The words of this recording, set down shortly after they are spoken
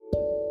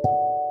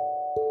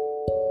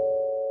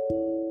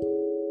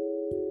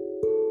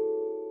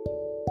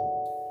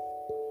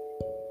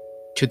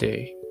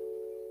Today,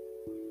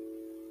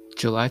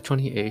 July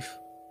 28th,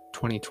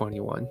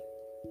 2021.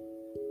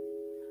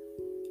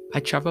 I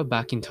travel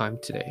back in time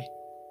today,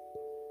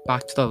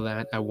 back to the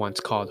land I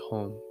once called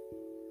home.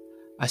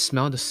 I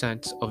smell the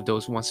scent of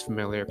those once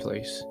familiar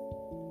places,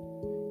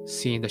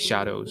 seeing the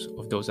shadows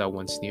of those I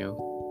once knew.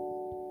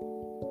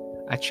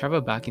 I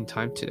travel back in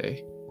time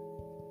today,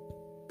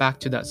 back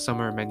to that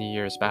summer many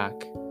years back.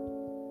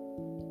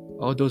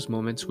 All those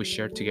moments we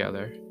shared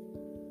together,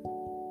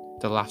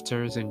 the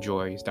laughters and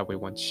joys that we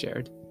once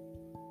shared.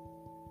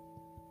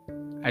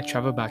 I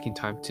travel back in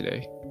time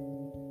today,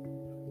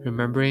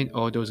 remembering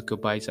all those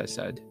goodbyes I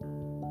said,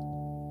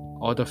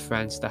 all the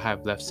friends that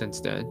have left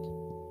since then,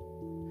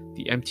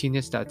 the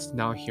emptiness that's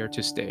now here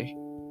to stay.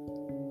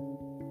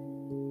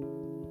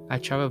 I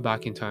travel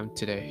back in time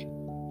today,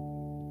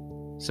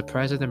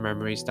 surprised at the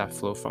memories that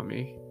flow from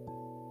me.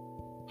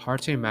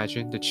 Hard to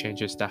imagine the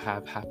changes that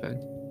have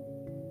happened.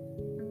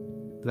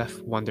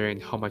 Left wondering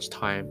how much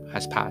time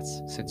has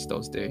passed since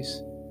those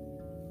days.